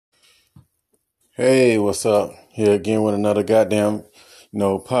Hey, what's up? Here again with another goddamn,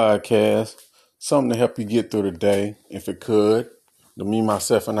 podcast. Something to help you get through the day, if it could. The Me,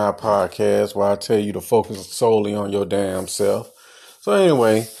 Myself, and I podcast, where I tell you to focus solely on your damn self. So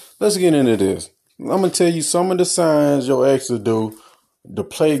anyway, let's get into this. I'm gonna tell you some of the signs your exes do to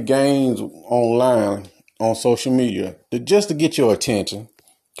play games online on social media, just to get your attention.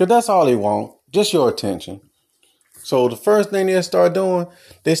 Cause that's all they want, just your attention. So the first thing they start doing,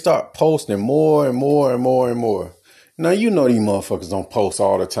 they start posting more and more and more and more. Now you know these motherfuckers don't post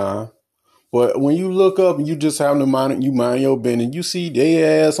all the time. But when you look up and you just have to mind your business, you see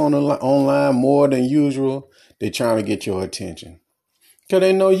their ass online more than usual. They trying to get your attention. Cause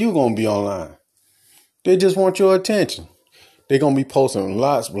they know you gonna be online. They just want your attention. They gonna be posting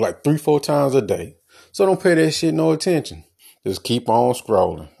lots, like 3-4 times a day. So don't pay that shit no attention. Just keep on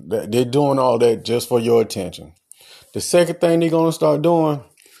scrolling. They're doing all that just for your attention. The second thing they're going to start doing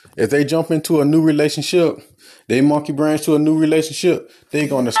is they jump into a new relationship. They monkey branch to a new relationship. They're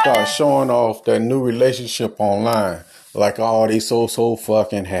going to start showing off that new relationship online. Like, oh, they so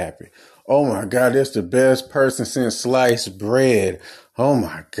fucking happy. Oh my God, that's the best person since sliced bread. Oh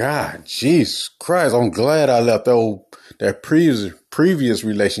my God, Jesus Christ. I'm glad I left that previous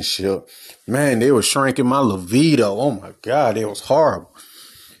relationship. Man, they were shrinking my libido. Oh my God, it was horrible.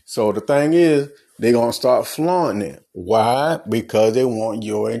 So the thing is, they're going to start flaunting it. Why? Because they want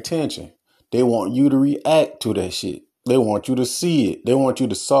your attention. They want you to react to that shit. They want you to see it. They want you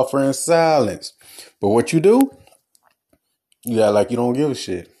to suffer in silence. But what you do, you act like you don't give a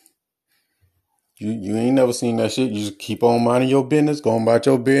shit. You ain't never seen that shit. You just keep on minding your business, going about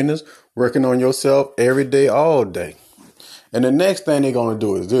your business, working on yourself every day, all day. And the next thing they're going to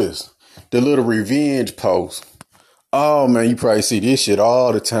do is this. The little revenge post. Oh, man, you probably see this shit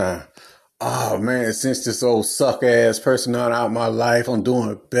all the time. Oh man, since this old suck ass person out of my life, I'm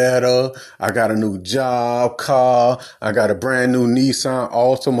doing better. I got a new job, car. I got a brand new Nissan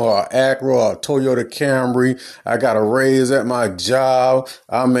Altima or Acura or Toyota Camry. I got a raise at my job.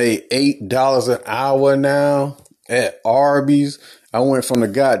 I made $8 an hour now at Arby's. I went from the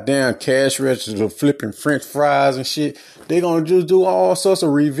goddamn cash register to flipping French fries and shit. They gonna just do all sorts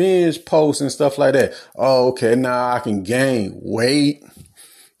of revenge posts and stuff like that. Oh, okay, now I can gain weight.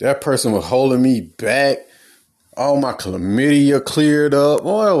 That person was holding me back. All my chlamydia cleared up.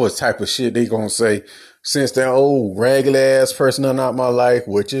 What type of shit they gonna say? Since that old regular ass person out my life,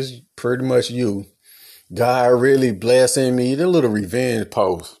 which is pretty much you, God really blessing me. The little revenge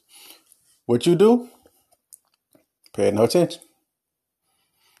post. What you do? Pay no attention.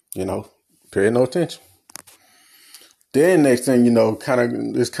 Pay no attention. Then next thing you know,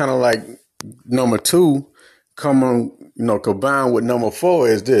 it's kind of like number two. Combined with number 4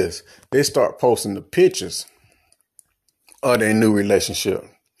 is this. They start posting the pictures of their new relationship.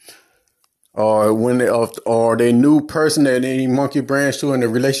 Or their new person that they monkey branch to in the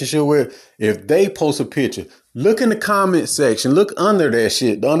relationship with. If they post a picture, look in the comment section, look under that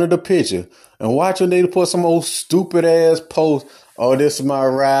shit, under the picture, and watch when they put some old stupid ass post. Oh, this is my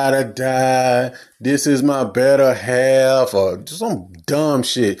ride or die. This is my better half, or just some dumb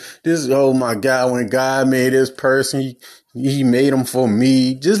shit. This is, oh my God, when God made this person, he made them for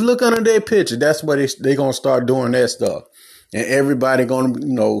me. Just look under their picture. That's what they gonna start doing that stuff. And everybody gonna,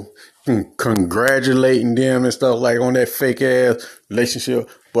 congratulating them and stuff like on that fake ass relationship.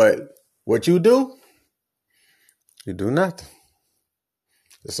 But what you do? You do nothing.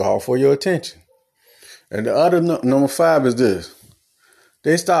 It's all for your attention. And the other number 5 is this.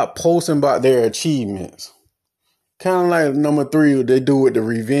 They stop posting about their achievements. Kind of like number 3, they do with the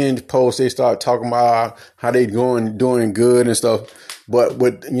revenge post. They start talking about how they doing good and stuff. But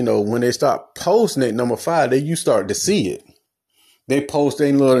when they start posting it, number 5, you start to see it. They post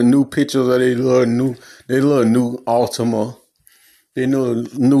their little new pictures of their little new Altima. Their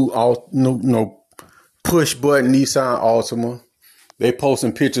new push button Nissan Altima. They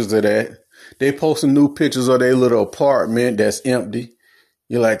posting pictures of that. They posting new pictures of their little apartment that's empty.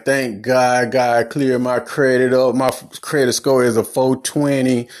 You're like, thank God cleared my credit up. My credit score is a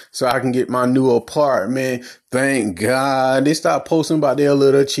 420, so I can get my new apartment. Thank God. They start posting about their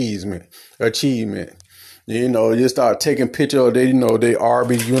little achievement. You start taking pictures of their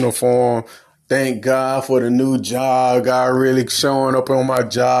Arby's uniform. Thank God for the new job. God really showing up on my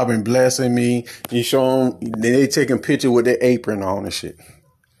job and blessing me. They taking pictures with their apron on and shit.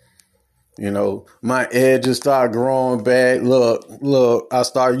 My edges start growing back. Look, I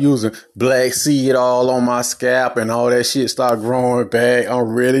start using black seed all on my scalp and all that shit start growing back. I'm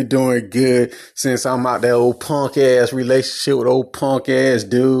really doing good since I'm out that old punk ass relationship with old punk ass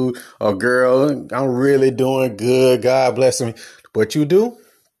dude or girl. I'm really doing good. God bless me. What you do?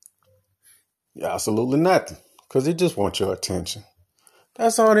 Absolutely nothing. Because they just want your attention.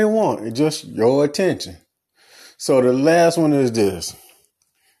 That's all they want. It's just your attention. So the last one is this.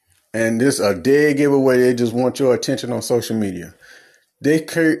 And this a dead giveaway. They just want your attention on social media. They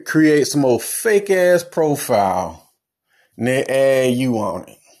create some old fake ass profile and they add you on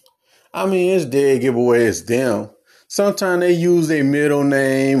it. I mean, it's dead giveaway. It's them. Sometimes they use their middle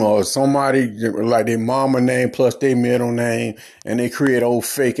name or somebody like their mama name plus their middle name, and they create old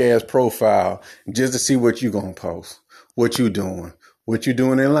fake ass profile just to see what you gonna post, what you doing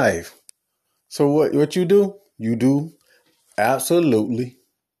in life. So what you do? You do absolutely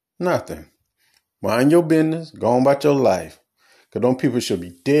nothing. Mind your business. Go on about your life. Because them people should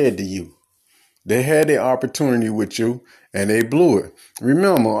be dead to you. They had their opportunity with you and they blew it.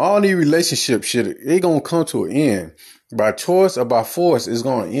 Remember, all these relationships shit, they gonna come to an end. By choice or by force, it's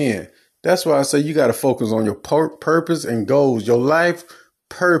gonna end. That's why I say you gotta focus on your purpose and goals. Your life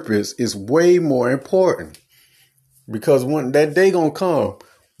purpose is way more important. Because when that day gonna come,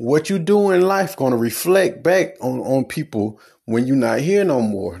 what you do in life gonna reflect back on people when you're not here no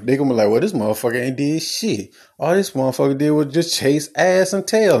more. They gonna be like, well, this motherfucker ain't did shit. All this motherfucker did was just chase ass and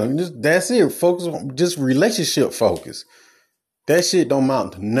tail. And that's it. Focus on just relationship focus. That shit don't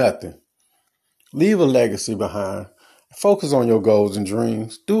amount to nothing. Leave a legacy behind. Focus on your goals and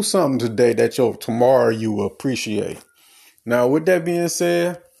dreams. Do something today that tomorrow you will appreciate. Now, with that being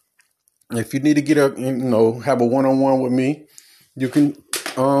said, if you need to have a one-on-one with me, you can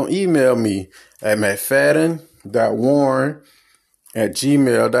email me at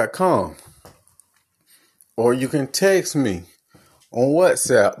mcfadden.warren@gmail.com. Or you can text me on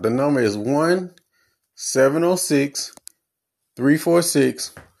WhatsApp. The number is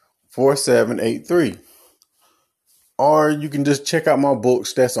 1-706-346-4783. Or you can just check out my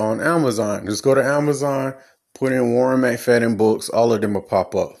books that's on Amazon. Just go to Amazon, put in Warren McFadden books. All of them will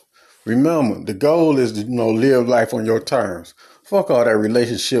pop up. Remember, the goal is to live life on your terms. Fuck all that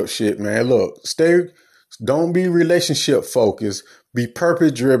relationship shit, man. Look, don't be relationship focused. Be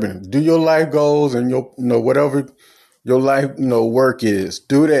purpose driven. Do your life goals and your whatever your life work is.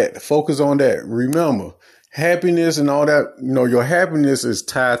 Do that. Focus on that. Remember, happiness and all that. Your happiness is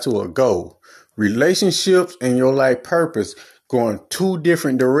tied to a goal. Relationships and your life purpose go in two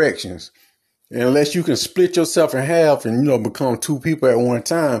different directions. And unless you can split yourself in half and, become two people at one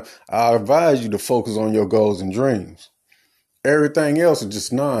time, I advise you to focus on your goals and dreams. Everything else is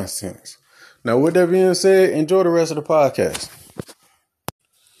just nonsense. Now, with that being said, enjoy the rest of the podcast.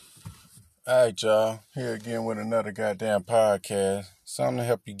 All right, y'all. Here again with another goddamn podcast. Something to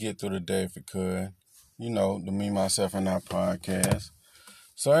help you get through the day if it could. The Me, Myself, and I podcast.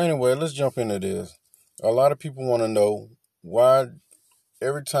 So anyway, let's jump into this. A lot of people want to know why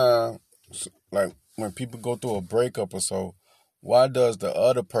every time, like when people go through a breakup or so, why does the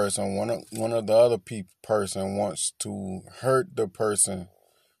other person, one of the other person wants to hurt the person,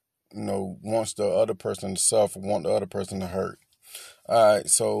 wants the other person to suffer, want the other person to hurt. All right,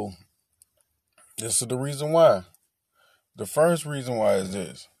 so this is the reason why. The first reason why is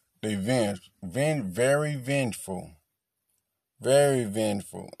this. They very vengeful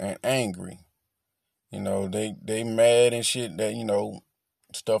and angry. They mad and shit that,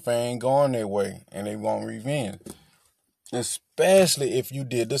 stuff ain't going their way and they want revenge. Especially if you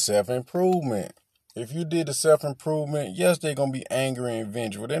did the self-improvement. If you did the self-improvement, yes, they're going to be angry and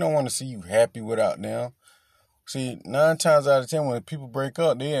vengeful. They don't want to see you happy without them. See, 9 times out of 10, when people break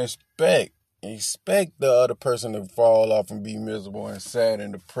up, they expect the other person to fall off and be miserable and sad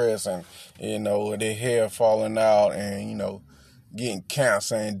and depressed and, their hair falling out and, getting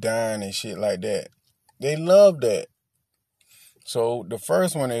cancer and dying and shit like that. They love that. So the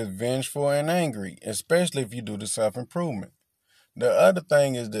first one is vengeful and angry, especially if you do the self-improvement. The other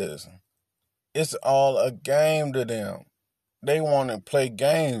thing is this. It's all a game to them. They want to play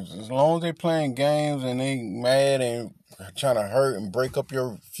games. As long as they playing games and they mad and trying to hurt and break up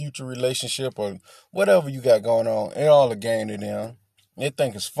your future relationship or whatever you got going on, it's all a game to them. They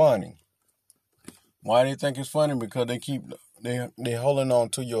think it's funny. Why they think it's funny? Because they holding on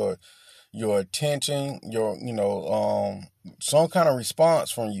to your attention, some kind of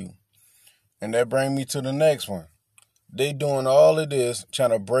response from you. And that brings me to the next one. They doing all of this, trying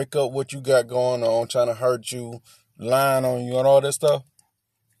to break up what you got going on, trying to hurt you, lying on you and all that stuff,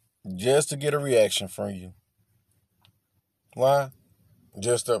 just to get a reaction from you. Why?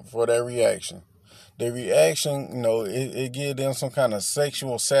 Just for that reaction. The reaction, it gives them some kind of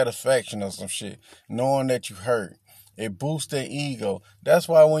sexual satisfaction or some shit, knowing that you hurt. It boosts their ego. That's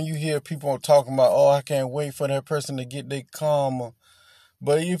why when you hear people talking about, I can't wait for that person to get their karma.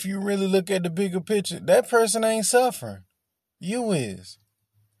 But if you really look at the bigger picture, that person ain't suffering. You is.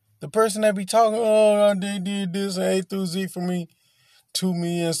 The person that be talking, oh, they did this A through Z for me, to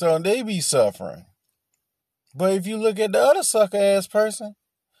me and stuff, they be suffering. But if you look at the other sucker ass person,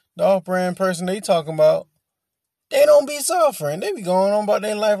 the off-brand person they talking about, they don't be suffering. They be going on about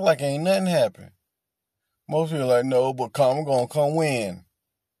their life like ain't nothing happened. Most people are like, no, but karma gonna come when?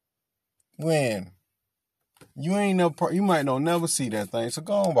 When? You ain't you might not never see that thing, so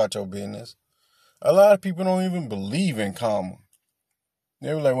go on about your business. A lot of people don't even believe in karma.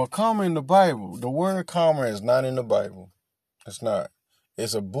 They were like, well, karma in the Bible. The word karma is not in the Bible. It's not.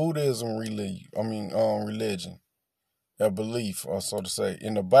 It's a Buddhism religion. A belief, or so to say.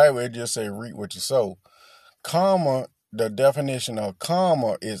 In the Bible, it just say reap what you sow. Karma, the definition of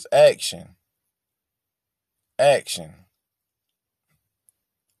karma is action. Action.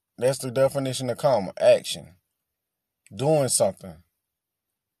 That's the definition of karma. Action. Doing something.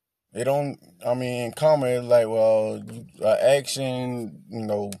 Karma is like, well, action,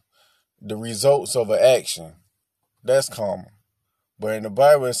 the results of an action. That's karma. But in the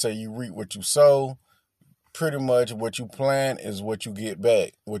Bible, it say you reap what you sow. Pretty much what you plant is what you get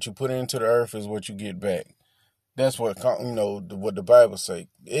back. What you put into the earth is what you get back. That's what what the Bible say.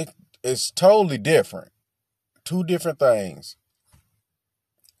 It's totally different. Two different things.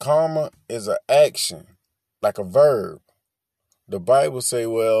 Karma is an action, like a verb. The Bible say,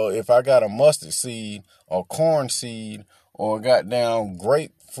 well, if I got a mustard seed or corn seed or a goddamn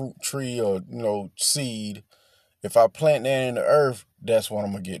grapefruit tree or seed, if I plant that in the earth, that's what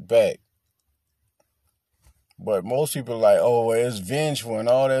I'm gonna get back. But most people are like, oh, it's vengeful and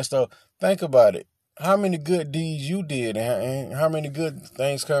all that stuff. Think about it. How many good deeds you did and how many good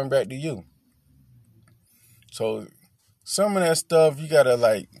things come back to you? So some of that stuff you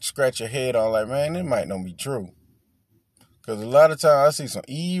gotta scratch your head on, like, man, it might not be true. Because a lot of times I see some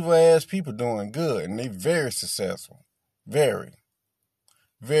evil ass people doing good and they very successful. Very.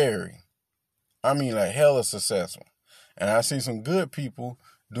 Very. Hella successful. And I see some good people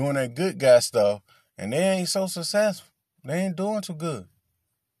doing that good guy stuff and they ain't so successful. They ain't doing too good.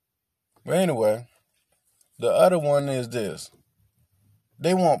 But anyway, the other one is this.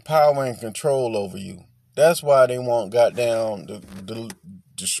 They want power and control over you. That's why they want goddamn to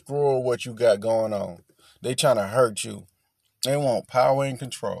destroy what you got going on. They trying to hurt you. They want power and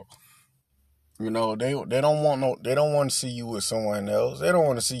control. They don't want to see you with someone else. They don't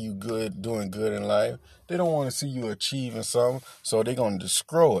want to see you doing good in life. They don't want to see you achieving something. So they're gonna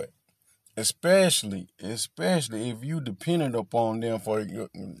destroy it. Especially if you depended upon them for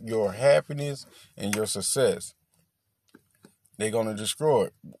your happiness and your success. They're going to destroy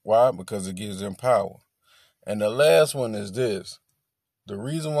it. Why? Because it gives them power. And the last one is this. The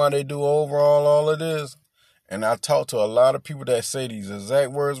reason why they do overall all of this, and I talk to a lot of people that say these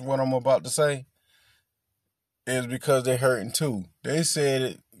exact words, what I'm about to say, is because they're hurting too. They said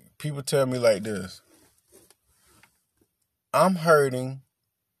it, people tell me like this. I'm hurting.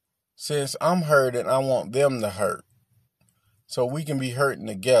 Since I'm hurting, I want them to hurt. So we can be hurting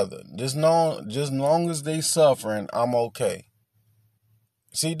together. Just long as they suffering, I'm okay.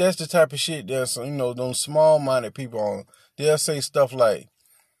 See, that's the type of shit that's, those small-minded people, they'll say stuff like,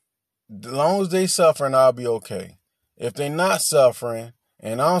 as long as they suffering, I'll be okay. If they not suffering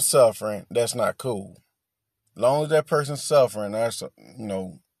and I'm suffering, that's not cool. As long as that person's suffering, that's,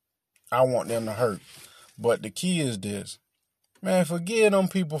 I want them to hurt. But the key is this. Man, forgive them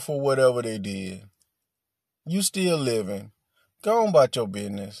people for whatever they did. You still living. Go on about your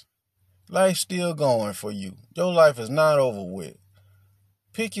business. Life's still going for you. Your life is not over with.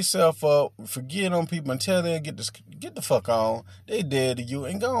 Pick yourself up, forgive them people, and tell them get the fuck on. They dead to you,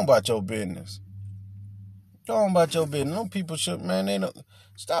 and go on about your business. Go on about your business. Them people should, man, they don't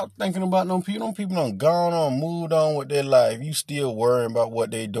stop thinking about them people. Them people done gone on, moved on with their life. You still worrying about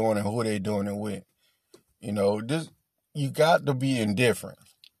what they doing and who they doing it with. You got to be indifferent.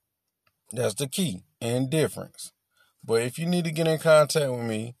 That's the key, indifference. But if you need to get in contact with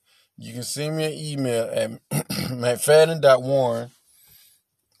me, you can send me an email at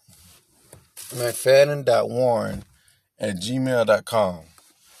McFadden.Warren@gmail.com.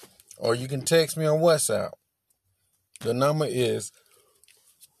 Or you can text me on WhatsApp. The number is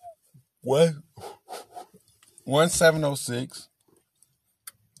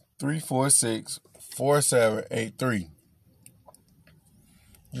 1706-346-4783.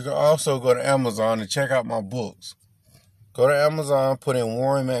 You can also go to Amazon and check out my books. Go to Amazon, put in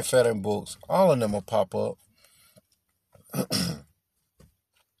Warren McFadden books. All of them will pop up.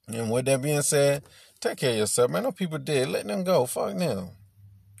 And with that being said, take care of yourself, man. No people dead. Let them go. Fuck them.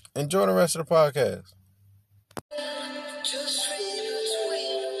 Enjoy the rest of the podcast.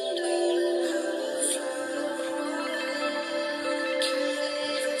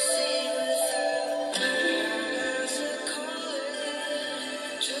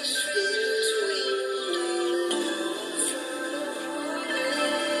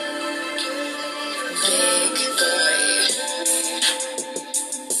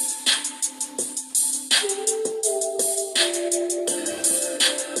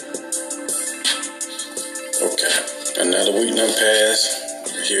 another week done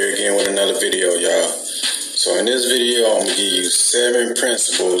passed. Here again with another video, y'all. So in this video, I'm going to give you 7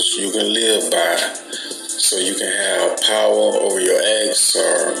 principles you can live by so you can have power over your ex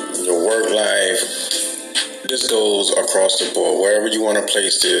or your work life. This goes across the board. Wherever you want to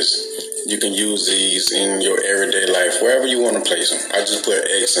place this, you can use these in your everyday life, wherever you want to place them. I just put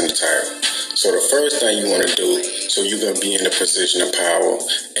X in the title. So the first thing you want to do so you can be in a position of power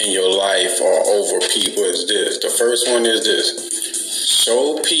in your life or over people is this. The first one is this.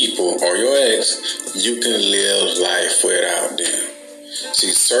 Show people or your ex you can live life without them.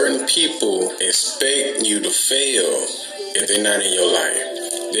 See, certain people expect you to fail if they're not in your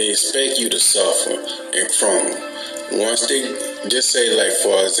life. They expect you to suffer and crumble. Once they just say, like,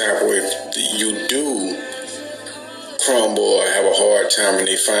 for example, if you do crumble or have a hard time and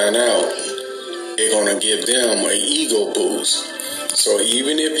they find out, they're going to give them an ego boost. So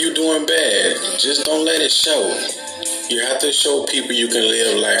even if you're doing bad, just don't let it show. You have to show people you can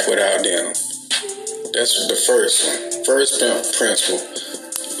live life without them. That's the first one. First principle.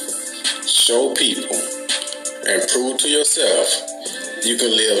 Show people and prove to yourself you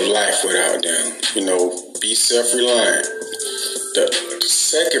can live life without them. You know, be self-reliant. The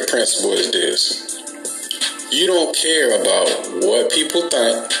second principle is this. You don't care about what people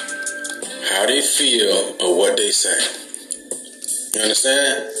think, how they feel, or what they say. You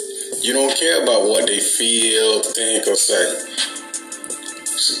understand? You don't care about what they feel, think, or say.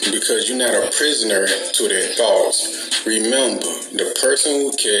 Because you're not a prisoner to their thoughts. Remember, the person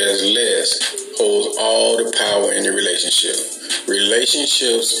who cares less holds all the power in the relationship.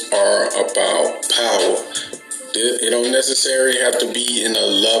 Relationships are about power. It don't necessarily have to be in a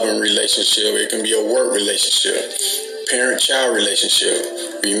loving relationship. It can be a work relationship, parent-child relationship.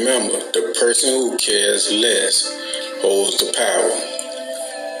 Remember, the person who cares less holds the power.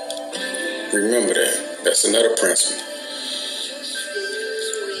 Remember that. That's another principle.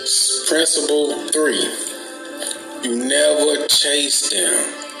 Principle 3. You never chase them.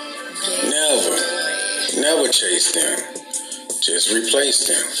 Never chase them. Just replace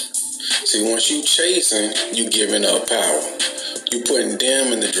them. See, once you chasing, you giving up power. You putting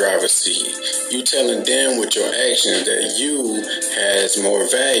them in the driver's seat. You telling them with your actions that you has more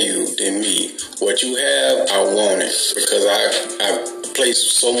value than me. What you have, I want it because I place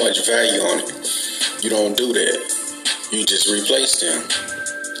so much value on it. You don't do that. You just replace them.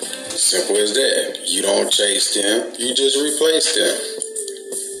 Simple as that. You don't chase them. You just replace them.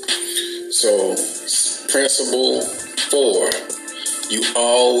 So, principle 4. You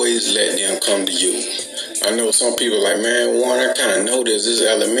always let them come to you. I know some people are like, man, Warren, I kind of know this. This is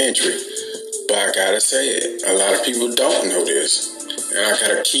elementary. But I got to say it. A lot of people don't know this. And I got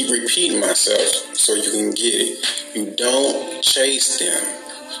to keep repeating myself so you can get it. You don't chase them.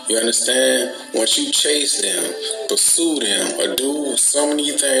 You understand? Once you chase them, pursue them, or do so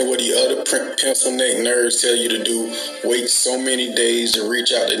many things what the other pencil neck nerds tell you to do, wait so many days to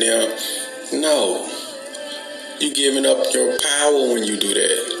reach out to them. No. You're giving up your power when you do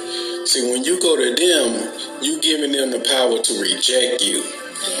that. See, when you go to them, you're giving them the power to reject you.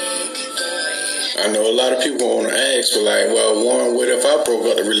 I know a lot of people want to ask, but like, well, Warren, what if I broke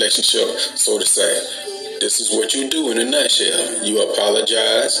up the relationship, so to say? This is what you do in a nutshell. You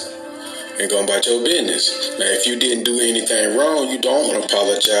apologize and go about your business. Now, if you didn't do anything wrong, you don't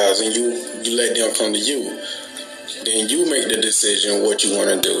apologize and you let them come to you. Then you make the decision what you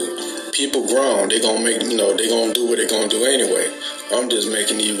want to do. People grown, they're going to make, they're going to do what they're going to do anyway. I'm just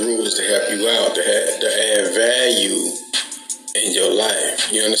making these rules to help you out, to add value in your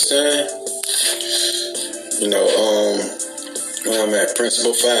life. You understand? Where I'm at,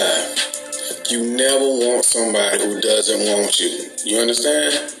 principle 5. You never want somebody who doesn't want you. You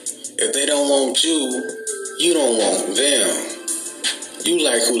understand? If they don't want you, you don't want them. You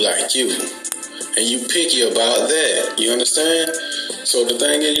like who like you. And you picky about that. You understand? So the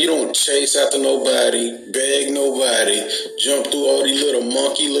thing is, you don't chase after nobody, beg nobody, jump through all these little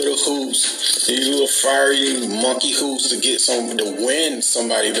hoops, these little fiery monkey hoops to win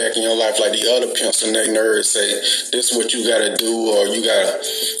somebody back in your life, like the other pencil neck nerds say. This is what you gotta do, or you gotta,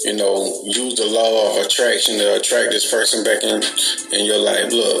 use the law of attraction to attract this person back in your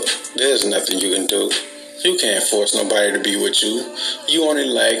life. Look, there's nothing you can do. You can't force nobody to be with you. You only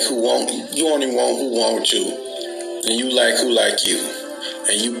want who want you. And you like who like you.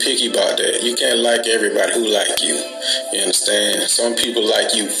 And you picky about that. You can't like everybody who like you. You understand? Some people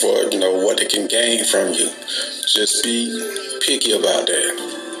like you for, what they can gain from you. Just be picky about that.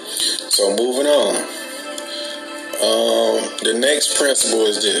 So moving on. The next principle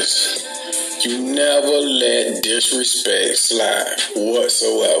is this. You never let disrespect slide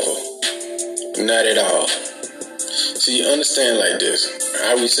whatsoever. Not at all. See, understand like this.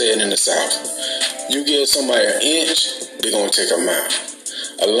 How we say it in the South. You give somebody an inch, they're going to take a mile.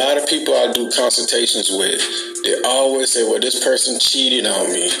 A lot of people I do consultations with, they always say, well, this person cheated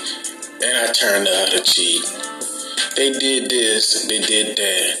on me, and I turned out to cheat. They did this, they did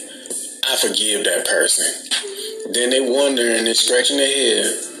that. I forgive that person. Then they wonder and they scratching their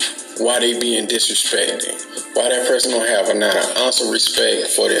head why they being disrespected. Why that person don't have an ounce of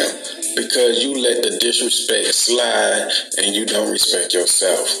respect for them. Because you let the disrespect slide and you don't respect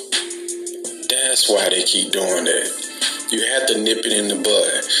yourself. That's why they keep doing that. You have to nip it in the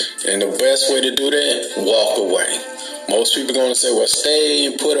bud. And the best way to do that, walk away. Most people are going to say, well, stay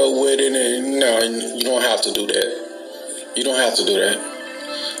and put up with it. And no, you don't have to do that. You don't have to do that.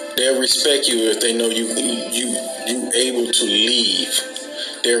 They'll respect you if they know you able to leave.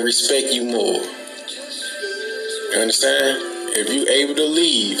 They'll respect you more. You understand? If you able to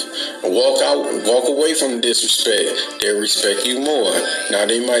leave and walk away from the disrespect, they'll respect you more. Now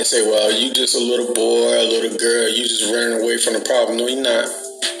they might say, well, you just a little boy, a little girl, you just running away from the problem. No, you're not.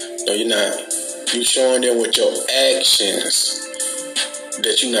 No, you're not. You showing them with your actions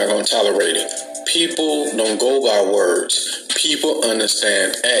that you're not going to tolerate it. People don't go by words. People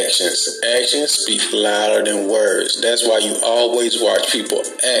understand actions. Actions speak louder than words. That's why you always watch people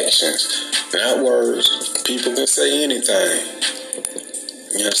actions, not words. People can say anything.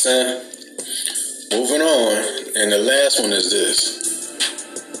 You understand? Moving on. And the last one is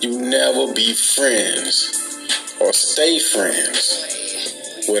this. You never be friends or stay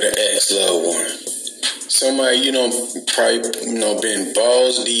friends with an ex-loved one. Somebody probably been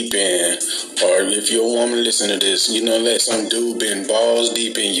balls deep in, or if you're a woman listening to this, let some dude been balls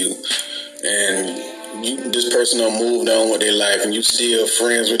deep in you, and this person done moved on with their life, and you still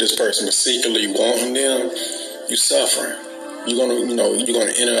friends with this person, but secretly wanting them, you suffering. You're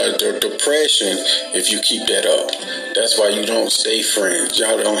gonna enter a depression if you keep that up. That's why you don't stay friends.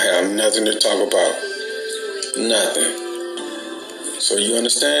 Y'all don't have nothing to talk about. Nothing. So you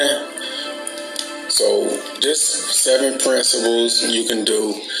understand? So just 7 principles you can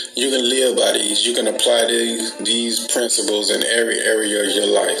do. You can live by these. You can apply these principles in every area of your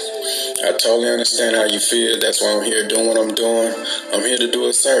life. I totally understand how you feel. That's why I'm here doing what I'm doing. I'm here to do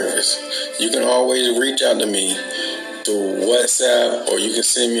a service. You can always reach out to me through WhatsApp, or you can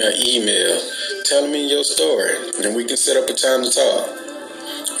send me an email telling me your story, and we can set up a time to talk.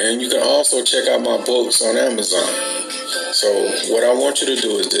 And you can also check out my books on Amazon. So what I want you to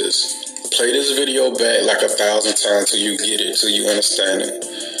do is this. Play this video back like 1,000 times till you get it, till you understand it.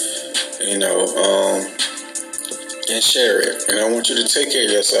 And share it. And I want you to take care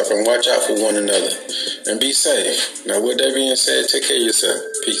of yourself and watch out for one another. And be safe. Now, with that being said, take care of yourself.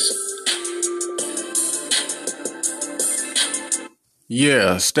 Peace.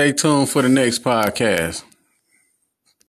 Yeah, stay tuned for the next podcast.